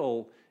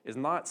will is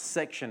not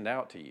sectioned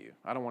out to you.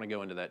 I don't want to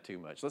go into that too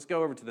much. Let's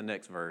go over to the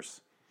next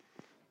verse.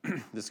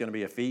 This is going to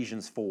be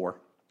Ephesians 4,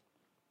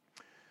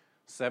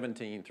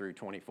 17 through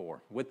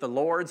 24. With the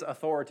Lord's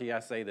authority, I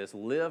say this,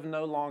 live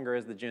no longer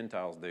as the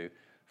Gentiles do,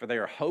 for they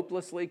are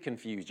hopelessly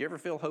confused. You ever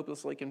feel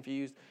hopelessly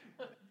confused?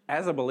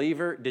 As a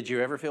believer, did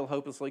you ever feel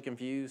hopelessly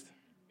confused?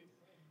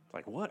 It's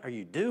like, what are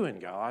you doing,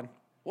 God?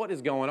 What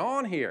is going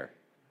on here?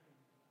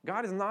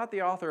 God is not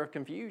the author of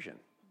confusion.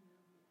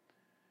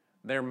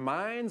 Their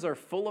minds are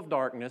full of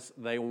darkness.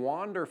 They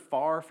wander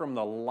far from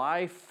the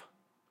life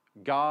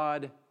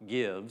God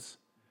gives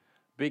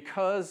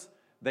because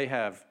they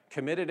have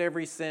committed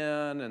every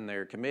sin and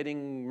they're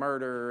committing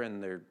murder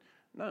and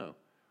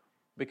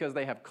because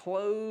they have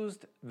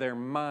closed their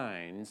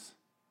minds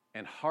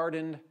and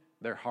hardened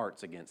their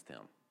hearts against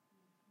him.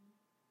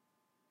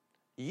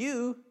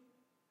 You,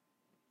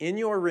 in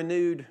your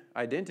renewed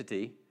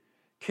identity,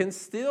 can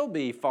still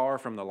be far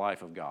from the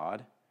life of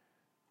God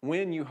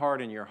when you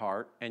harden your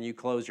heart and you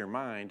close your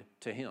mind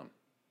to him.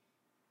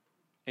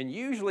 And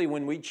usually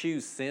when we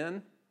choose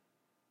sin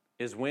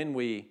is when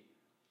we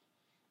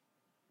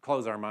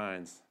close our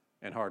minds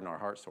and harden our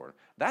hearts toward Him.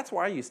 That's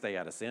why you stay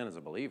out of sin as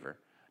a believer.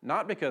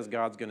 Not because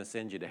God's going to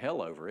send you to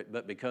hell over it,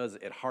 but because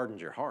it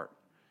hardens your heart.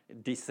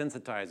 It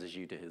desensitizes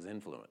you to His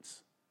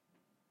influence.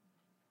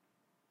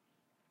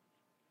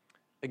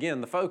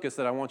 Again, the focus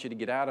that I want you to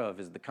get out of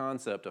is the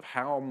concept of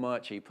how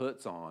much He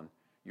puts on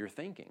your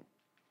thinking.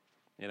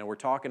 You know, we're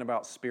talking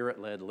about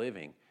Spirit-led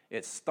living.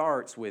 It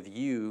starts with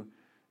you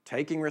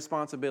taking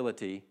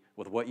responsibility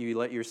with what you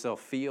let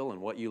yourself feel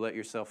and what you let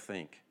yourself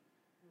think.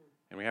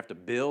 And we have to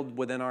build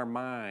within our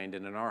mind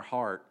and in our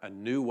heart a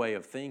new way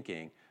of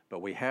thinking, but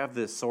we have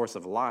this source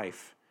of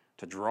life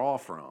to draw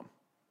from.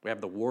 We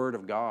have the Word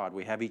of God.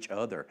 We have each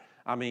other.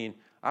 I mean,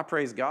 I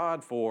praise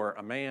God for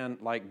a man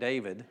like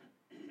David,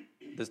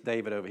 this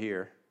David over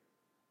here.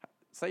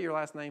 Say your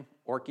last name,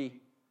 Orky.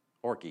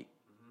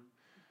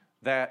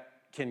 That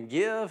can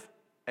give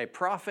a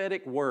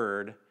prophetic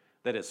word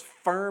that is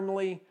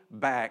firmly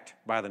backed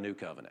by the new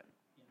covenant.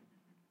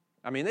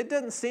 I mean, it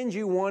doesn't send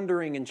you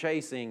wandering and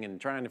chasing and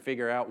trying to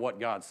figure out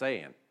what God's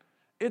saying.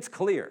 It's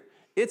clear.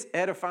 It's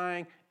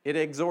edifying. It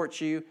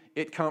exhorts you.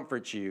 It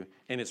comforts you.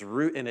 And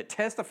it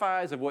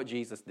testifies of what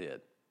Jesus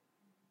did.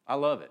 I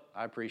love it.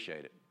 I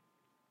appreciate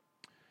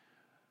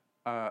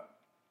it.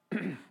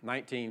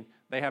 19,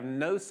 they have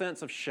no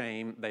sense of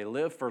shame. They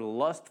live for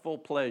lustful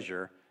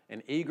pleasure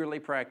and eagerly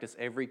practice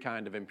every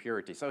kind of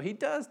impurity. So he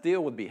does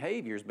deal with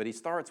behaviors, but he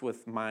starts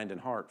with mind and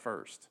heart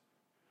first.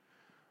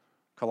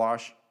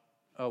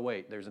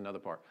 There's another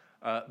part.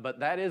 But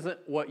that isn't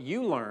what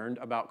you learned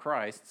about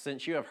Christ,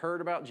 since you have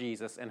heard about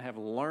Jesus and have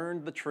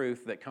learned the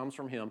truth that comes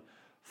from Him.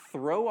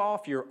 Throw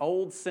off your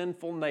old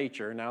sinful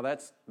nature. Now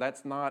that's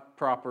not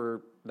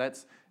proper.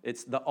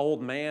 It's the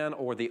old man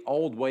or the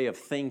old way of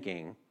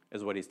thinking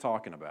is what he's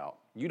talking about.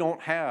 You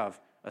don't have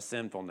a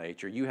sinful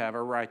nature. You have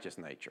a righteous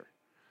nature.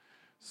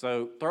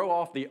 So throw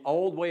off the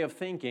old way of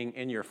thinking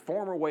and your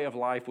former way of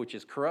life, which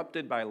is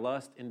corrupted by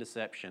lust and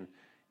deception.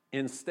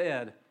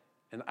 Instead,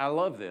 and I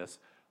love this,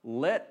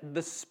 let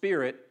the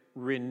Spirit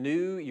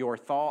renew your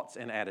thoughts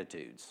and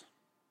attitudes.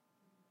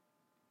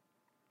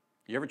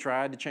 You ever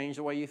tried to change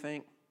the way you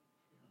think?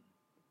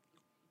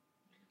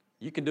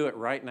 You can do it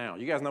right now.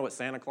 You guys know what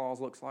Santa Claus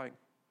looks like?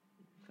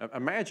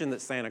 Imagine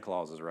that Santa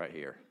Claus is right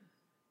here.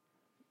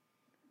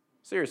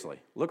 Seriously,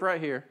 look right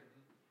here.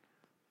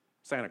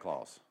 Santa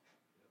Claus.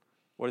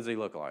 What does he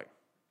look like?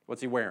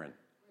 What's he wearing?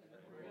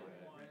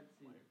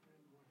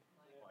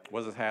 What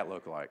does his hat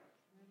look like?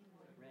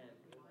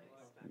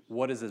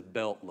 What does his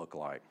belt look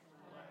like?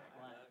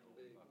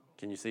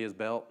 Can you see his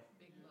belt?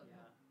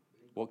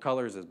 What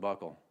color is his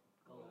buckle?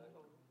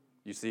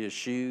 You see his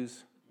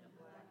shoes?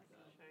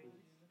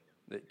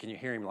 Can you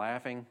hear him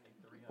laughing?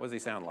 What does he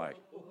sound like?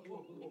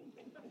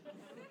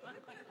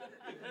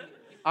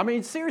 I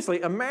mean,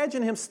 seriously,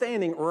 imagine him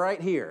standing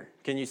right here.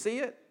 Can you see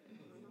it?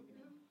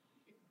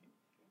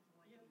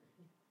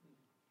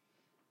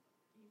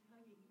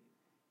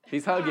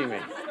 He's hugging me.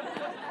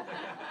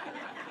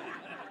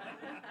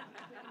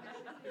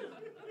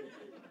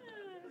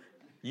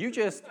 You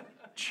just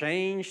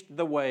changed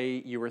the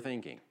way you were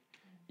thinking.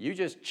 You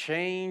just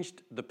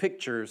changed the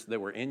pictures that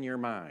were in your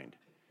mind.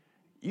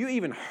 You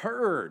even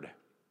heard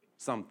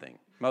something,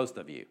 most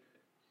of you.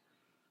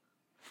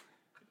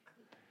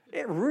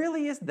 It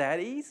really is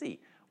that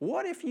easy.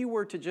 What if you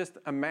were to just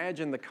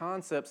imagine the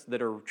concepts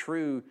that are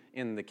true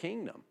in the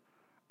kingdom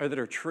or that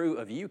are true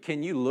of you?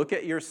 Can you look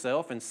at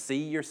yourself and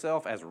see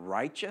yourself as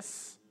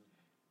righteous?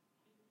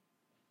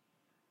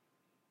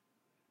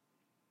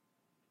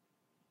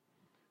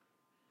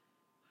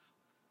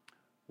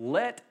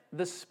 Let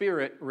the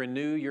Spirit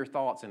renew your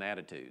thoughts and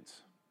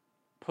attitudes.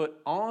 Put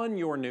on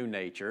your new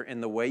nature,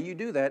 and the way you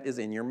do that is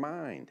in your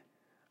mind.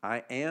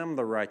 I am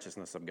the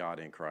righteousness of God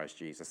in Christ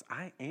Jesus.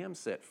 I am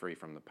set free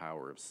from the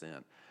power of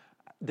sin.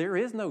 There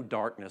is no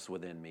darkness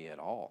within me at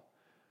all.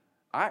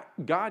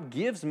 God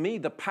gives me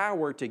the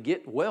power to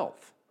get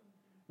wealth.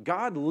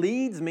 God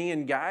leads me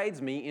and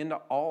guides me into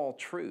all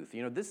truth.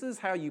 You know, this is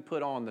how you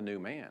put on the new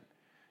man.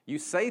 You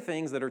say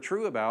things that are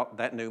true about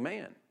that new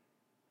man.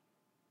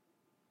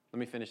 Let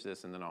me finish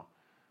this and then I'll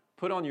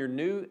put on your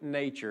new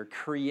nature,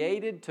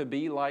 created to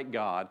be like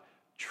God,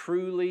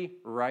 truly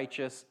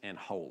righteous and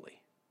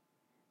holy.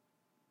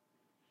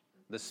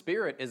 The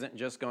Spirit isn't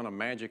just going to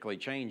magically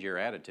change your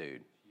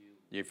attitude.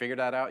 You figured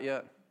that out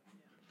yet?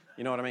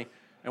 You know what I mean?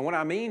 And what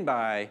I mean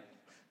by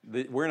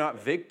we're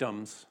not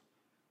victims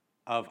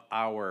of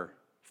our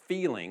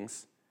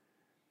feelings,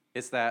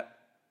 it's that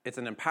it's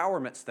an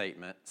empowerment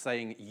statement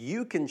saying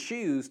you can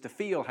choose to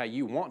feel how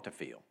you want to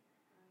feel.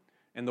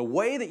 And the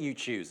way that you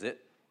choose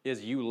it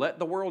is you let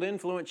the world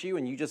influence you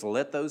and you just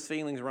let those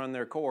feelings run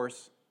their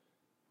course,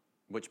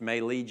 which may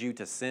lead you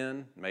to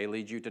sin, may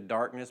lead you to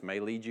darkness, may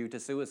lead you to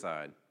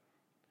suicide.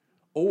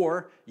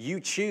 Or you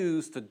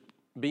choose to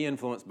be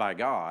influenced by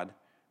God,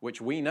 which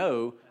we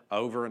know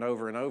over and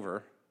over and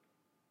over,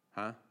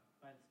 By the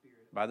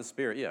Spirit. By the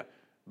Spirit, yeah.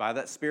 By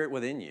that Spirit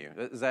within you.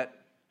 Does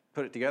that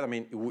put it together? I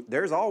mean,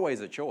 there's always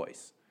a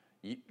choice.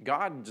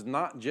 God's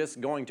not just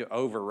going to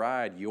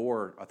override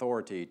your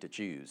authority to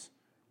choose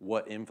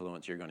what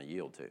influence you're going to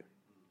yield to.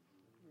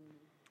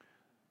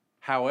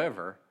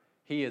 However,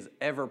 he is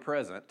ever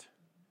present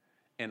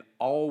and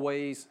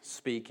always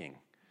speaking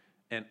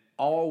and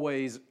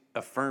always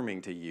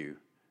affirming to you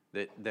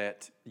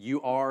that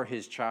you are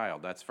his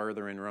child. That's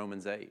further in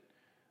Romans 8.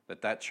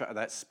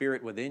 That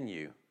spirit within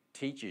you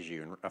teaches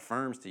you and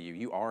affirms to you,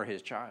 you are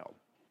his child.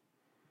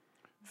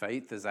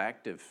 Faith is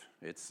active.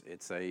 It's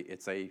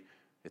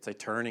a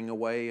turning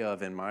away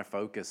of in my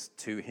focus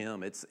to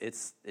him. It's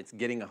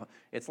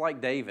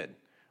like David.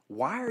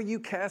 Why are you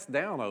cast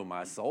down, O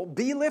my soul?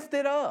 Be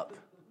lifted up.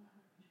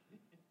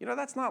 You know,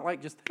 that's not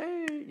like just,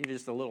 hey, you're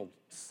just a little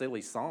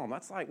silly psalm.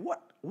 That's like,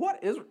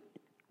 what is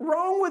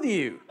wrong with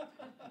you?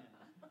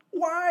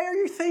 Why are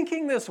you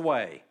thinking this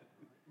way?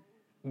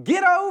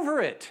 Get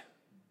over it.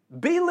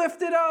 Be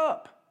lifted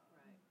up.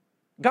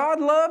 God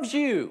loves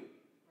you.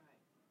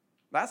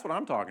 That's what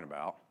I'm talking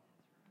about.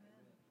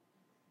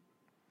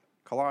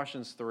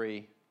 Colossians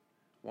 3,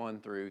 1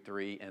 through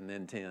 3, and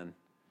then 10.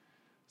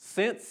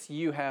 Since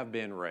you have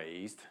been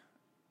raised,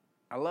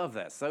 I love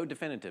that, so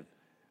definitive.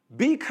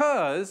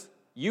 Because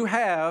you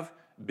have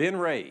been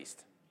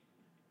raised.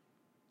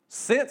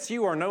 Since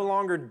you are no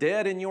longer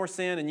dead in your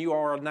sin and you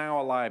are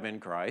now alive in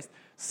Christ,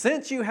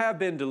 since you have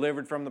been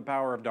delivered from the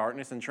power of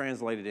darkness and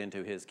translated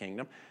into his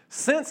kingdom,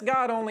 since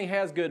God only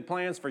has good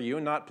plans for you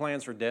and not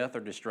plans for death or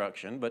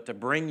destruction, but to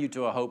bring you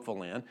to a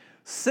hopeful end,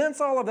 since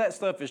all of that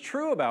stuff is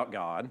true about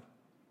God,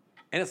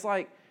 and it's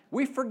like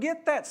we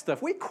forget that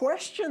stuff. We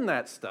question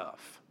that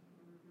stuff.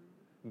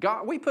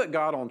 We put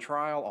God on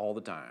trial all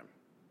the time.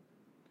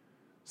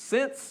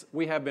 Since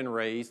we have been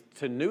raised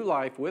to new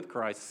life with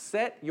Christ,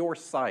 set your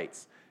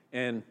sights.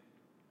 And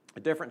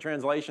a different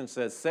translation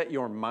says, set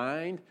your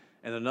mind,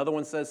 and another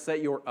one says,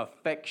 set your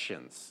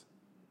affections.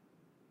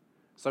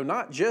 So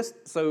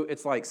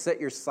it's like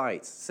set your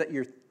sights, set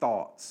your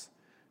thoughts,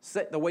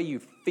 set the way you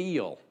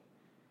feel.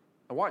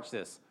 Now watch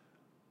this.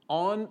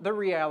 On the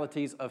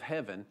realities of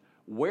heaven,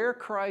 where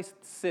Christ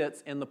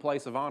sits in the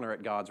place of honor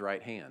at God's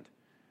right hand.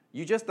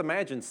 You just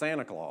imagine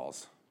Santa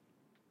Claus.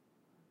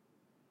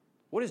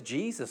 What does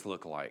Jesus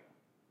look like?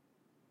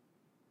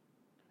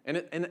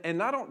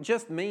 And I don't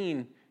just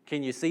mean,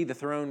 can you see the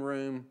throne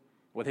room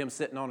with him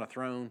sitting on a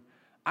throne?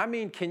 I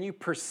mean, can you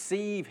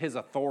perceive his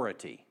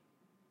authority?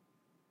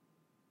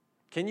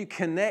 Can you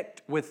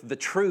connect with the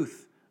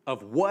truth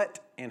of what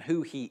and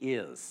who he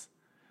is?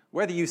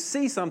 Whether you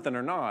see something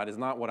or not is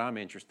not what I'm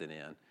interested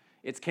in.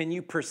 It's can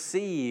you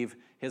perceive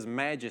his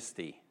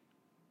majesty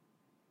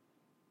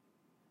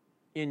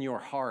in your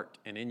heart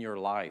and in your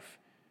life?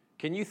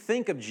 Can you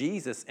think of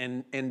Jesus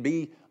and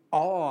be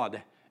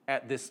awed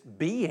at this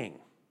being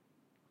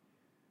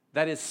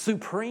that is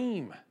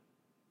supreme,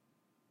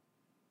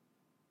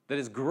 that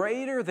is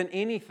greater than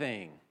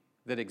anything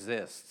that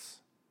exists,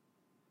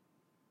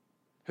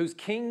 whose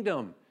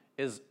kingdom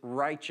is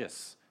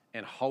righteous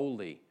and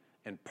holy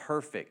and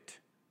perfect?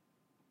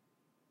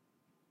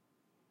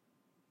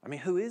 I mean,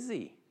 who is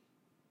he?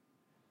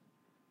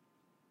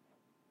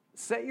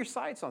 Set your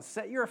sights on,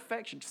 set your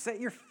affection, set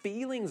your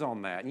feelings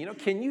on that. You know,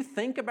 can you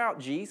think about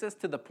Jesus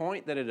to the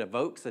point that it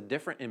evokes a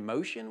different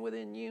emotion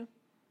within you?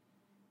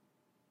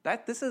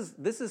 This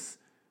is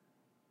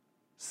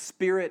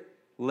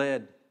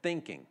spirit-led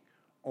thinking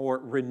or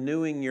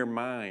renewing your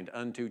mind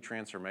unto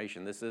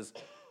transformation. This is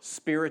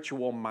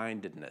spiritual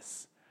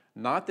mindedness.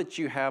 Not that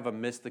you have a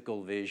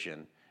mystical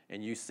vision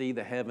and you see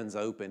the heavens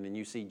open and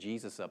you see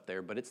Jesus up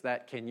there, but it's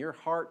that can your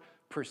heart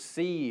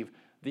perceive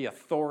the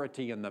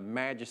authority and the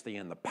majesty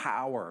and the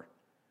power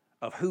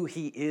of who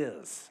he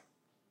is?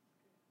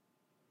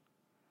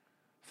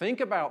 Think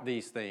about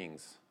these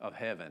things of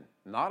heaven,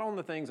 not on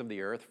the things of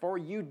the earth, for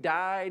you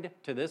died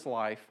to this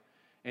life,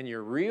 and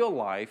your real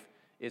life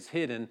is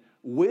hidden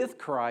with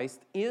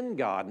Christ in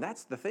God. And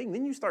that's the thing.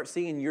 Then you start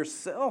seeing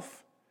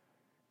yourself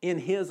in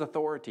his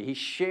authority. He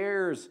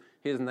shares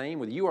his name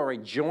with you. You are a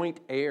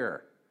joint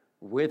heir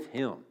with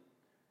him.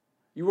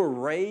 You were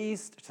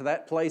raised to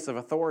that place of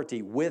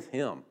authority with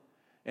him.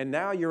 And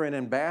now you're an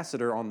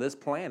ambassador on this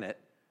planet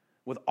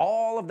with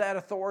all of that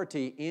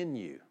authority in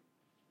you.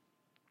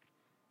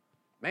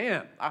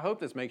 Man, I hope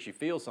this makes you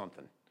feel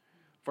something.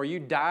 For you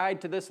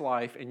died to this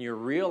life, and your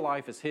real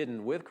life is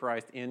hidden with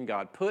Christ in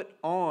God. Put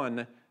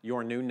on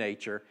your new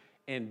nature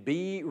and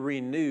be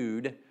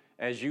renewed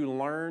as you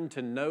learn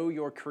to know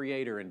your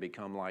Creator and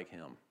become like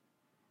him.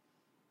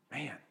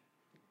 Man,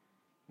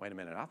 wait a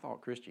minute. I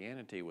thought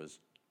Christianity was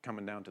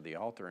coming down to the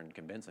altar and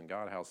convincing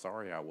God how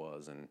sorry I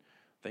was and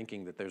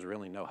thinking that there's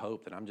really no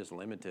hope, that I'm just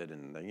limited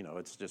and,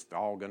 it's just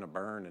all going to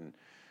burn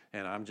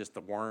and I'm just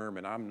a worm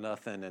and I'm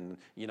nothing and,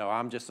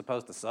 I'm just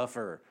supposed to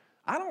suffer.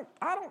 I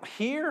don't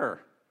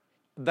hear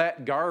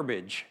that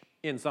garbage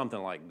in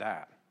something like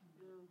that.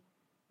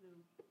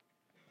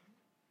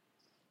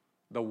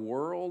 The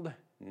world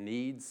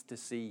needs to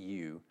see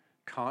you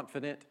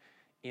confident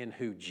in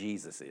who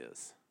Jesus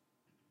is.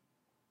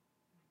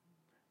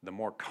 The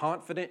more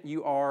confident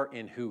you are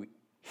in who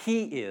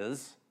he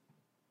is,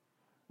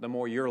 the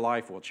more your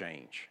life will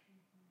change.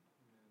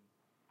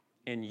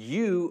 And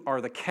you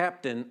are the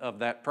captain of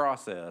that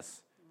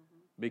process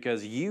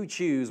because you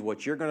choose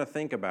what you're going to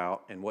think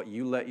about and what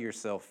you let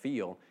yourself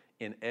feel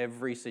in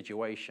every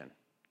situation.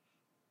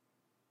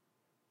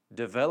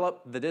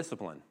 Develop the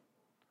discipline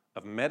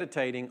of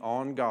meditating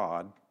on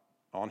God,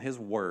 on His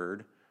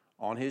Word,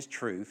 on His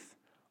truth,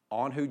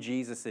 on who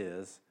Jesus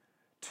is,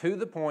 to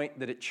the point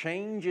that it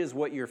changes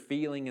what you're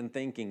feeling and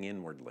thinking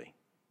inwardly.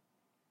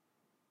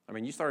 I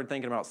mean, you started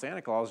thinking about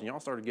Santa Claus and y'all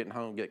started get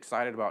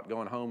excited about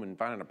going home and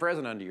finding a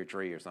present under your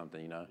tree or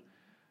something, you know.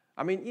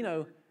 I mean, you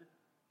know,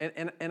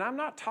 and I'm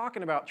not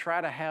talking about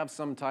try to have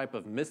some type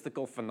of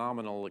mystical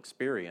phenomenal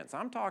experience.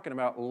 I'm talking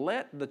about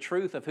let the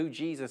truth of who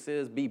Jesus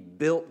is be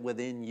built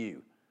within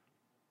you.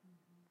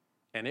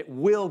 And it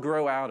will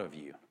grow out of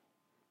you.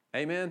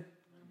 Amen?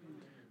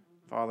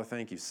 Father,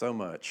 thank you so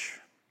much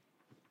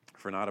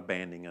for not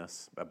abandoning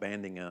us,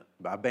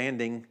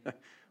 abandoning,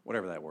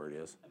 whatever that word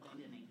is.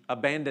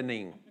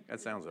 Abandoning.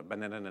 That sounds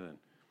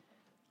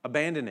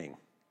abandoning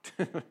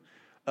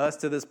us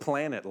to this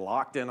planet,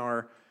 locked in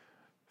our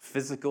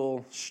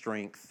physical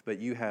strength, but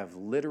you have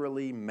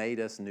literally made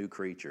us new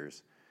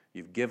creatures.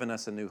 You've given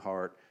us a new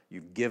heart.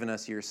 You've given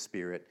us your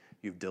Spirit.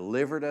 You've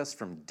delivered us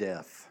from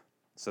death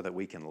so that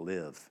we can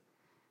live.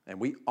 And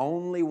we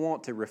only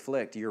want to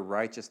reflect your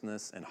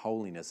righteousness and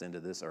holiness into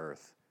this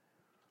earth.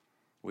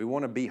 We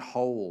want to be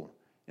whole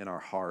in our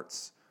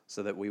hearts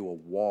so that we will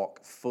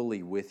walk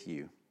fully with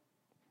you,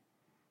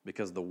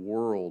 because the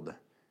world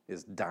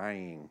is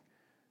dying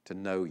to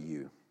know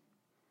you.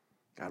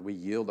 God, we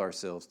yield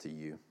ourselves to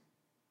you.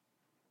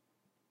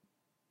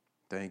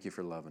 Thank you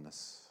for loving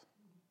us.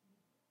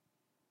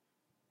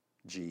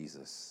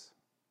 Jesus.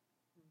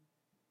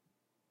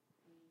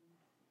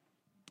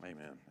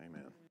 Amen.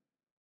 Amen.